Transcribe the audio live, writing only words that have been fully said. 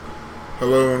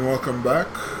Hello and welcome back,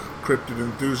 cryptid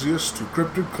enthusiasts, to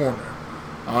Cryptid Corner.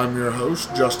 I'm your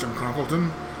host, Justin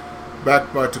Crunkleton,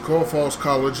 backed by Toccoa Falls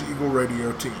College Eagle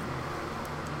Radio team.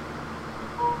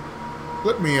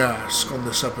 Let me ask on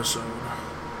this episode,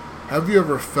 have you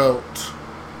ever felt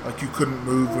like you couldn't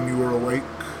move when you were awake?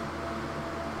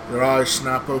 Your eyes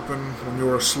snap open when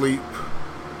you're asleep,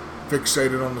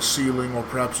 fixated on the ceiling or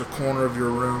perhaps a corner of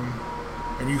your room,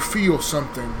 and you feel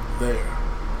something there,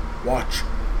 watching.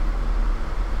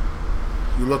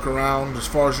 You look around as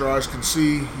far as your eyes can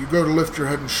see. You go to lift your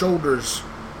head and shoulders,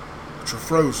 but you're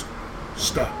frozen,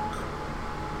 stuck.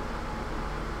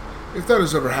 If that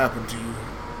has ever happened to you,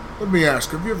 let me ask,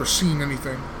 have you ever seen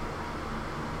anything?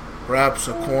 Perhaps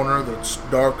a corner that's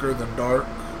darker than dark?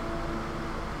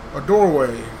 A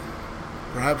doorway,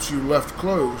 perhaps you left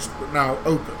closed, but now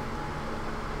open?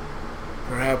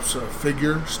 Perhaps a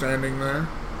figure standing there?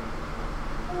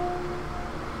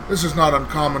 This is not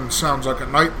uncommon and sounds like a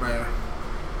nightmare.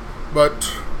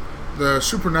 But the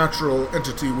supernatural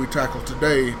entity we tackle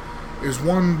today is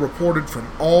one reported from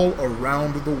all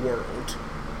around the world,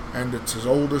 and it's as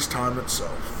old as time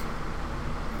itself.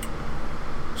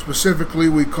 Specifically,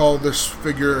 we call this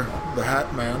figure the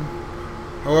Hat Man.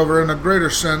 However, in a greater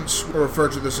sense, we refer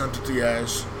to this entity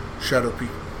as Shadow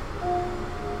People.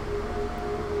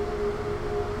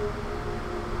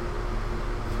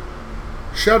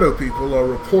 Shadow People are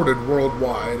reported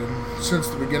worldwide and since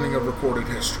the beginning of recorded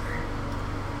history.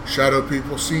 Shadow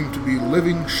people seem to be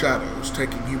living shadows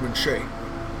taking human shape.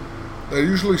 They're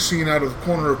usually seen out of the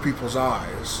corner of people's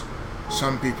eyes.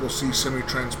 Some people see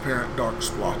semi-transparent dark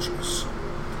splotches.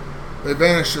 They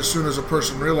vanish as soon as a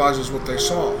person realizes what they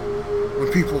saw.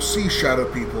 When people see shadow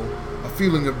people, a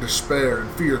feeling of despair and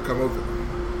fear come over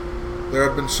them. There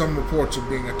have been some reports of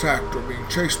being attacked or being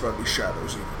chased by these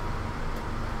shadows even.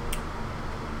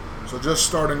 So just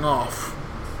starting off,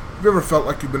 have you ever felt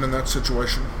like you've been in that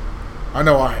situation? I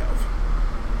know I have.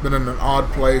 Been in an odd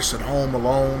place at home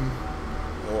alone,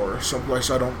 or someplace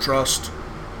I don't trust.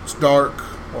 It's dark,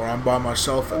 or I'm by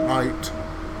myself at night,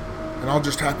 and I'll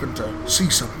just happen to see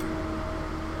something.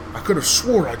 I could have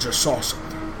swore I just saw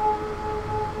something.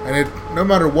 And no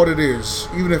matter what it is,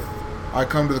 even if I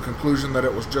come to the conclusion that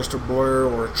it was just a blur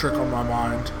or a trick on my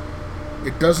mind,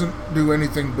 it doesn't do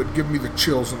anything but give me the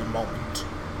chills in the moment.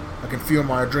 I can feel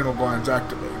my adrenal glands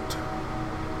activate.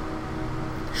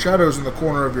 Shadows in the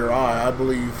corner of your eye, I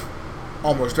believe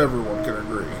almost everyone can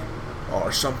agree,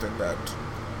 are something that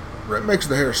makes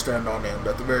the hair stand on end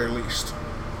at the very least.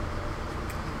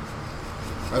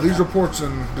 Now these reports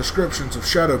and descriptions of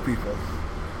shadow people,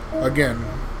 again,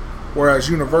 whereas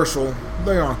universal,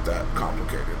 they aren't that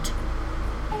complicated.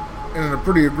 And in a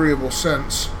pretty agreeable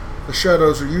sense, the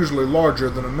shadows are usually larger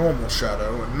than a normal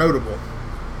shadow and notably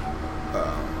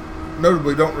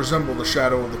don't resemble the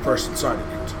shadow of the person sighting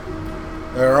it.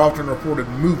 They are often reported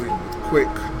moving with quick,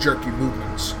 jerky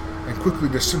movements and quickly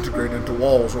disintegrate into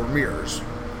walls or mirrors.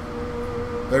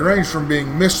 They range from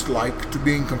being mist-like to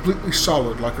being completely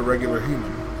solid like a regular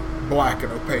human, black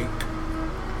and opaque.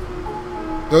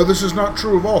 Though this is not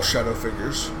true of all shadow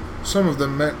figures, some of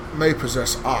them may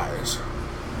possess eyes.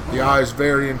 The eyes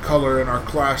vary in color and are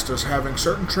classed as having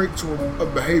certain traits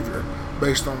of behavior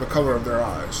based on the color of their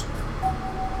eyes.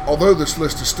 Although this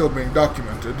list is still being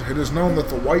documented, it is known that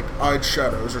the white-eyed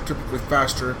shadows are typically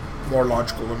faster, more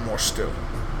logical, and more still.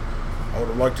 I would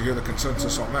have liked to hear the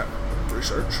consensus on that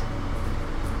research.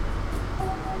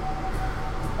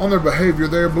 On their behavior,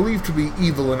 they are believed to be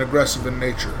evil and aggressive in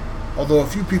nature, although a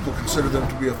few people consider them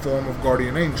to be a form of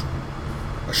guardian angel.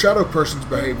 A shadow person's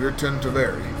behavior tends to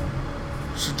vary,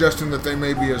 suggesting that they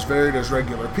may be as varied as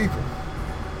regular people.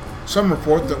 Some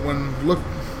report that when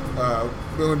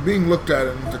being looked at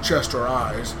in the chest or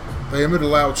eyes, they emit a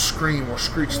loud scream or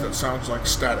screech that sounds like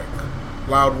static,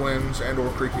 loud winds, and or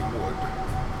creaking wood.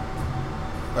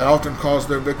 They often cause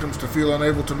their victims to feel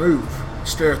unable to move, and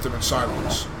stare at them in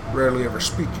silence, rarely ever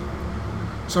speaking.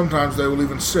 Sometimes they will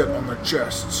even sit on their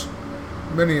chests.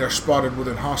 Many are spotted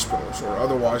within hospitals or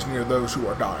otherwise near those who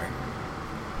are dying.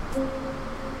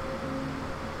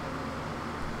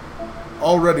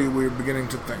 Already we are beginning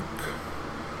to think.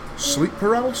 Sleep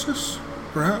paralysis,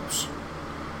 perhaps?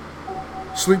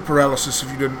 Sleep paralysis,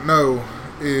 if you didn't know,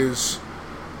 is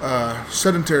a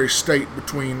sedentary state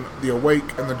between the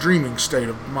awake and the dreaming state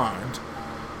of mind.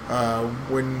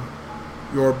 When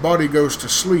your body goes to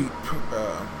sleep,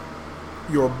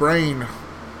 your brain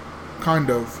kind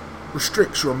of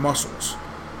restricts your muscles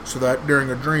so that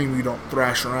during a dream you don't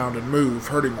thrash around and move,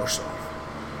 hurting yourself.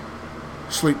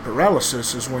 Sleep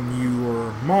paralysis is when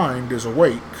your mind is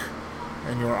awake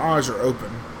and your eyes are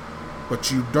open,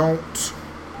 but you don't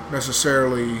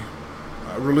necessarily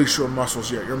release your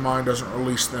muscles yet. Your mind doesn't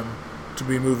release them to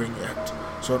be moving yet.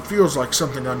 So it feels like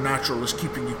something unnatural is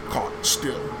keeping you caught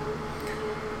still.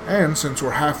 And since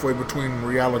we're halfway between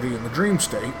reality and the dream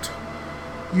state,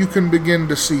 you can begin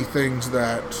to see things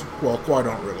that, well, quite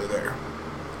aren't really there.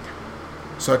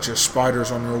 Such as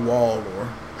spiders on your wall or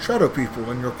shadow people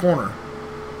in your corner.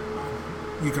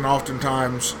 You can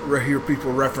oftentimes hear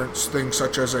people reference things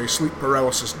such as a sleep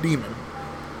paralysis demon.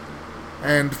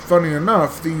 And funny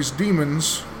enough, these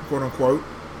demons, quote unquote,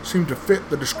 seem to fit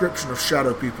the description of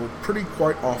shadow people pretty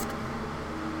quite often.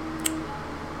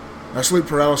 Now, sleep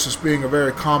paralysis being a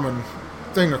very common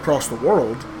thing across the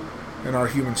world in our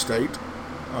human state,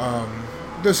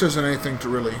 this isn't anything to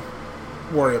really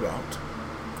worry about.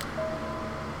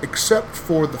 Except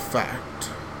for the fact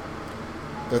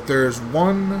that there's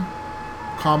one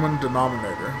common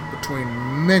denominator between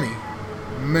many,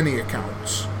 many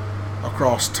accounts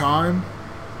across time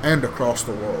and across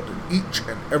the world in each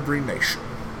and every nation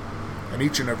and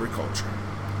each and every culture.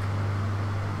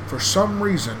 For some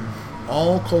reason,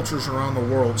 all cultures around the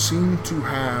world seem to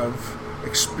have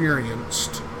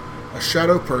experienced a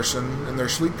shadow person in their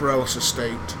sleep paralysis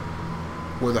state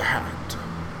with a hat.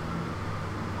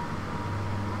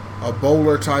 A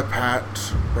bowler type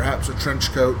hat, perhaps a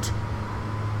trench coat,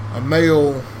 a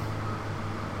male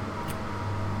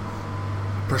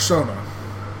persona,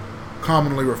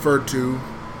 commonly referred to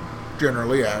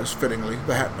generally as, fittingly,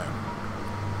 the Hat Man.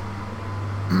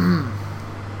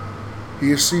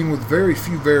 He is seen with very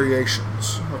few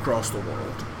variations across the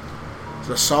world. He's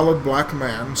a solid black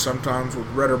man, sometimes with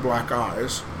red or black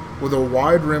eyes, with a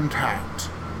wide-rimmed hat,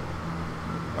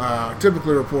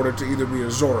 typically reported to either be a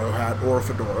Zorro hat or a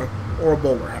fedora, or a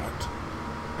bowler hat,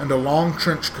 and a long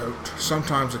trench coat,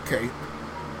 sometimes a cape.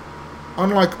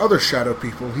 Unlike other shadow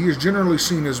people, he is generally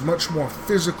seen as much more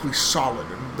physically solid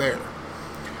and there.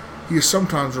 He is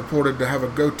sometimes reported to have a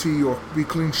goatee or be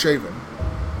clean-shaven,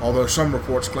 although some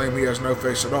reports claim he has no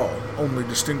face at all, only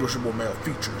distinguishable male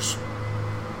features.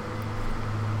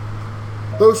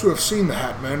 Those who have seen the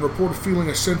Hat Man report feeling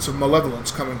a sense of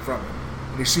malevolence coming from him,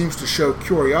 and he seems to show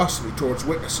curiosity towards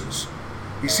witnesses.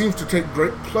 He seems to take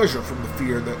great pleasure from the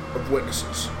fear of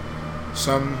witnesses.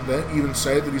 Some even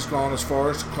say that he's gone as far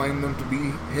as to claim him to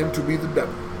be the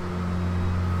devil.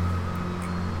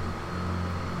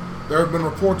 There have been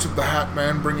reports of the Hat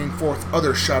Man bringing forth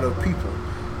other shadow people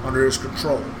under his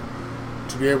control,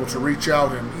 to be able to reach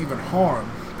out and even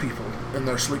harm people in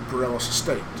their sleep paralysis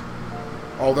state.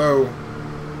 Although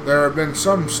there have been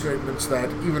some statements that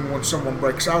even when someone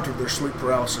breaks out of their sleep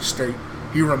paralysis state,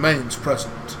 he remains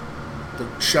present.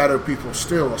 The shadow people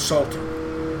still assault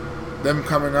him. Them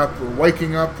coming up or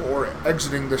waking up or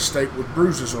exiting this state with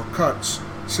bruises or cuts,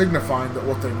 signifying that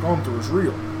what they've gone through is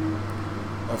real.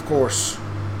 Of course,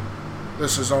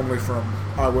 this is only from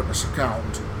eyewitness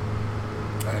account,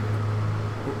 and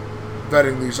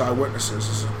vetting these eyewitnesses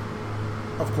is,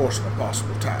 of course, an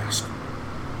impossible task.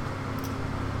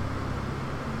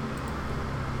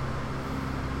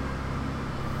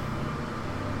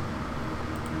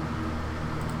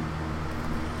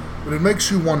 But it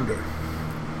makes you wonder,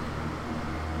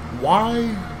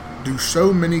 why do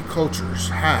so many cultures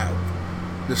have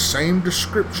the same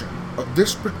description of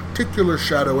this particular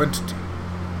shadow entity?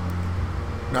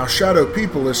 Now, shadow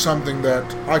people is something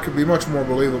that I could be much more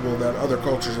believable that other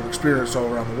cultures have experienced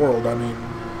all around the world. I mean,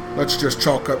 let's just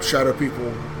chalk up shadow people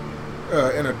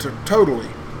in a totally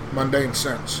mundane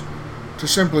sense to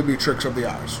simply be tricks of the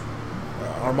eyes.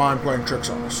 Our mind playing tricks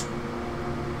on us.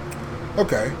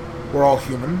 Okay, we're all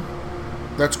human.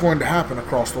 That's going to happen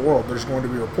across the world. There's going to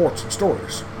be reports and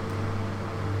stories.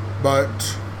 But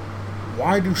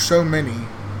why do so many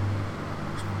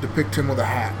depict him with a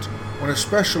hat, when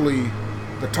especially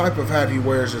the type of hat he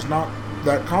wears is not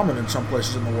that common in some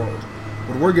places in the world?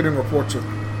 When we're getting reports of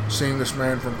seeing this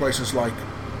man from places like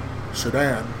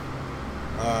Sudan,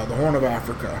 the Horn of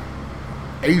Africa,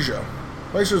 Asia,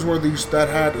 places where that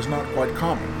hat is not quite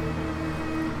common.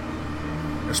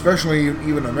 Especially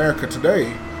even America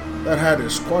today, that hat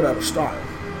is quite out of style.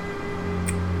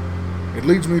 It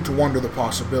leads me to wonder the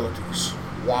possibilities.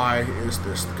 Why is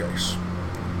this the case?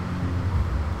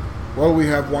 Well, we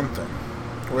have one thing.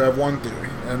 We have one theory,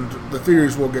 and the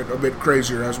theories will get a bit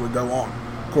crazier as we go on.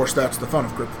 Of course, that's the fun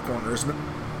of Cryptid Corner, isn't it?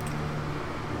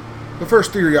 The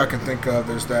first theory I can think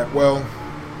of is that, well,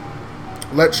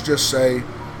 let's just say,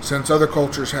 since other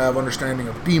cultures have understanding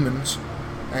of demons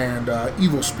and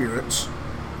evil spirits,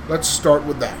 let's start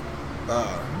with that.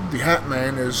 The Hat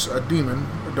Man is a demon,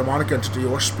 a demonic entity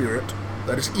or spirit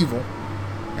that is evil,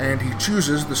 and he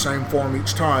chooses the same form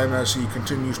each time as he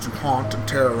continues to haunt and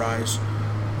terrorize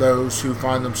those who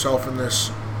find themselves in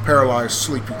this paralyzed,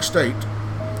 sleeping state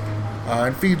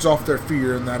and feeds off their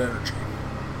fear and that energy.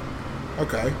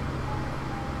 Okay.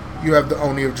 You have the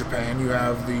Oni of Japan. You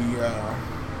have the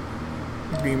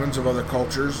demons of other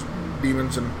cultures,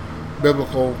 demons in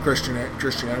biblical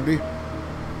Christianity.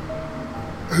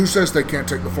 Who says they can't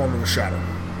take the form of a shadow?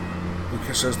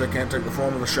 Who says they can't take the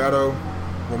form of a shadow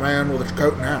of a man with a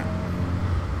coat and hat?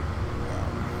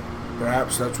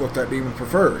 Perhaps that's what that demon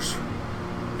prefers.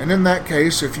 And in that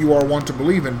case, if you are one to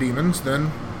believe in demons,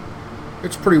 then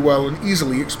it's pretty well and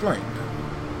easily explained.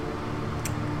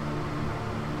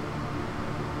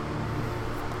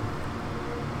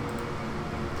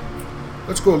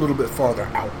 Let's go a little bit farther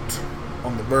out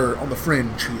on the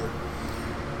fringe here.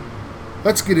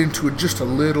 Let's get into just a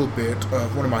little bit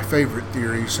of one of my favorite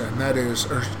theories, and that is,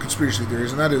 or conspiracy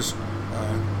theories, and that is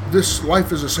this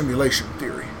life is a simulation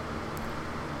theory.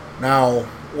 Now,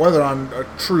 whether I'm a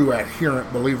true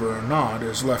adherent believer or not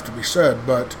is left to be said,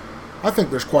 but I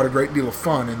think there's quite a great deal of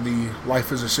fun in the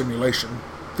life is a simulation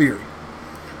theory.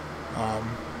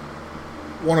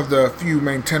 One of the few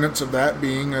main tenets of that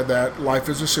being that life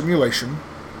is a simulation.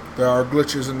 There are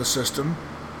glitches in the system.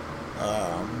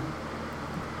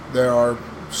 There are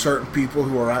certain people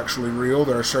who are actually real.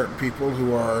 There are certain people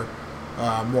who are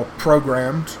more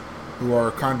programmed, who are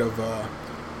kind of,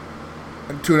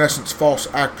 to an essence, false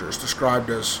actors, described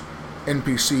as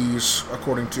NPCs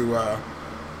according to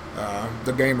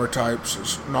the gamer types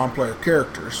as non-player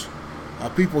characters.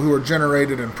 People who are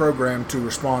generated and programmed to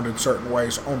respond in certain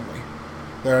ways only.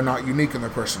 They are not unique in their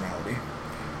personality.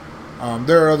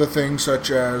 There are other things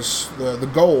such as the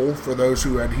goal for those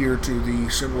who adhere to the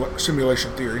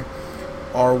simulation theory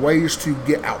are ways to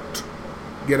get out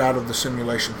of the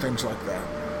simulation, things like that.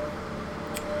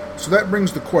 So that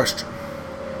brings the question,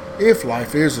 if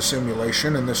life is a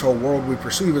simulation and this whole world we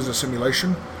perceive as a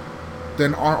simulation,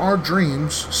 then are our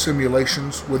dreams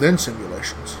simulations within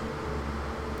simulations?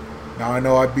 Now I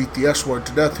know I beat the S word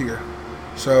to death here,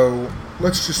 so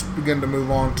let's just begin to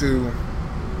move on to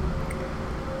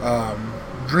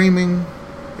dreaming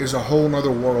is a whole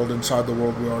nother world inside the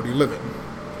world we already live in.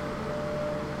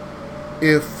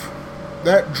 If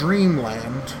that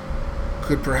dreamland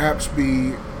could perhaps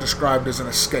be described as an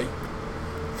escape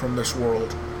from this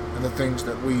world and the things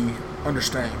that we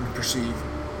understand and perceive,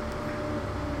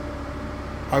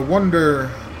 I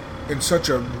wonder, in such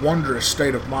a wondrous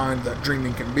state of mind that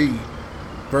dreaming can be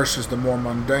versus the more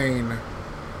mundane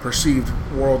perceived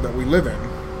world that we live in,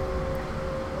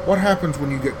 what happens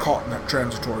when you get caught in that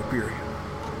transitory period?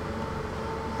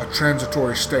 A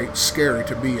transitory state, scary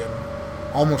to be in,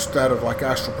 almost that of like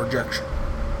astral projection.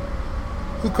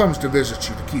 Who comes to visit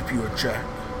you to keep you in check?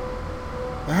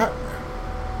 The Hat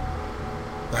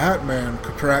Man. The Hat Man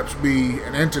could perhaps be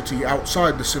an entity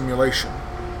outside the simulation,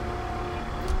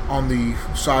 on the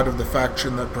side of the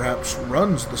faction that perhaps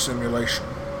runs the simulation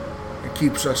and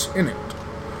keeps us in it.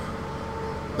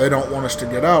 They don't want us to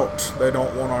get out. They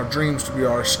don't want our dreams to be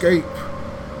our escape.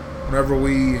 Whenever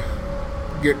we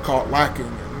get caught lacking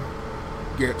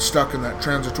and get stuck in that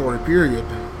transitory period,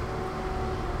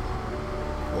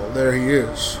 well, there he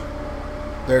is,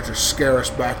 there to scare us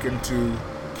back into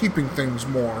keeping things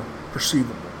more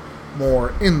perceivable,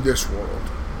 more in this world.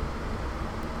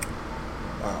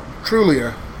 Truly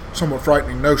a somewhat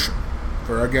frightening notion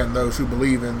for, again, those who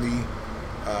believe in the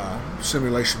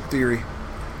simulation theory.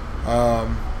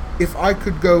 If I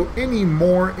could go any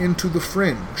more into the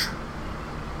fringe,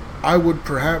 I would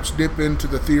perhaps dip into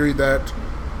the theory that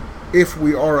if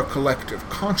we are a collective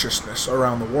consciousness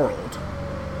around the world,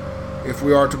 if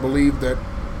we are to believe that,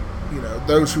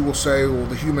 those who will say, well,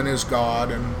 the human is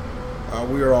God and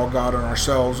we are all God in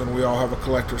ourselves and we all have a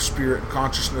collective spirit and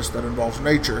consciousness that involves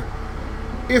nature,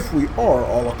 if we are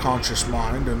all a conscious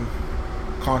mind and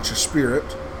conscious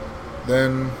spirit,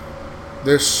 then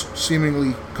this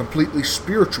seemingly completely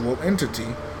spiritual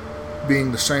entity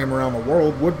being the same around the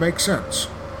world would make sense.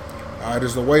 It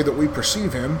is the way that we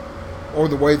perceive him, or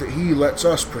the way that he lets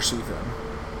us perceive him,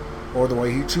 or the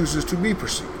way he chooses to be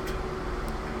perceived.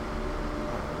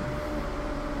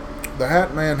 The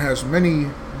Hat Man has many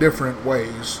different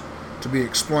ways to be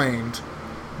explained,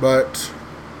 but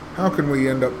how can we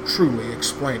end up truly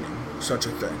explaining such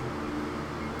a thing?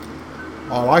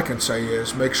 All I can say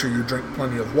is make sure you drink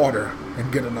plenty of water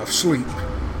and get enough sleep.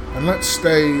 And let's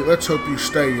hope you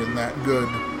stay in that good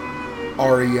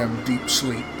REM deep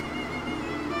sleep.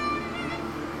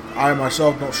 I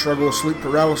myself don't struggle with sleep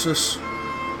paralysis.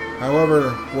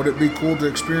 However, would it be cool to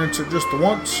experience it just the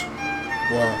once?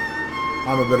 Well,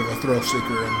 I'm a bit of a thrill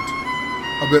seeker and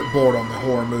a bit bored on the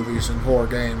horror movies and horror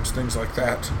games, things like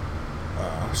that.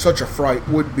 Such a fright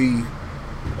would be,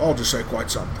 I'll just say,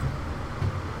 quite something.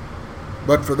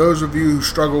 But for those of you who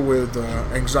struggle with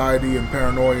anxiety and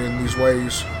paranoia in these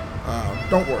ways,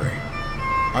 don't worry.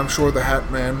 I'm sure the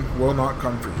Hat Man will not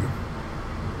come for you.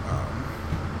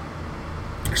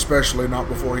 Especially not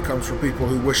before he comes for people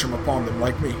who wish him upon them,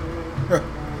 like me.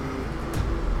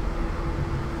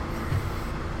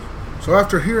 So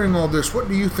after hearing all this, what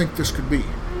do you think this could be?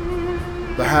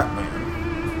 The Hat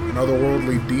Man, an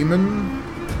otherworldly demon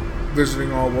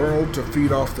visiting our world to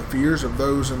feed off the fears of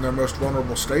those in their most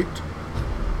vulnerable state?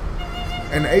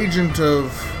 An agent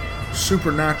of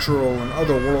supernatural and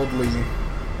otherworldly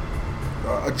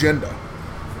agenda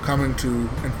coming to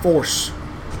enforce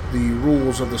the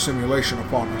rules of the simulation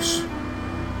upon us?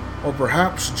 Or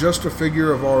perhaps just a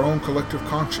figure of our own collective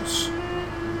conscience?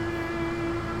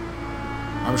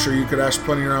 I'm sure you could ask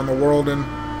plenty around the world, and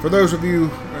for those of you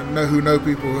who know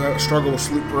people who struggle with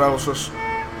sleep paralysis,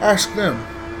 ask them.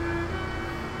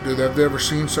 Have they ever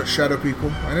seen such shadow people?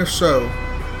 And if so,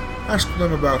 ask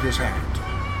them about his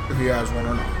hat, if he has one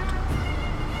or not.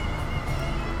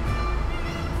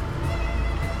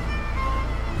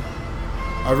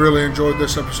 I've really enjoyed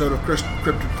this episode of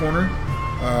Cryptid Corner,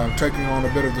 taking on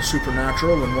a bit of the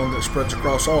supernatural and one that spreads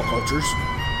across all cultures.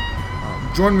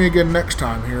 Join me again next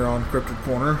time here on Cryptid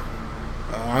Corner.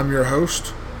 I'm your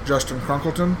host, Justin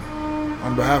Crunkleton.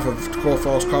 On behalf of Toccoa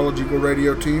Falls College Eagle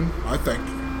Radio team, I thank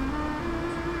you.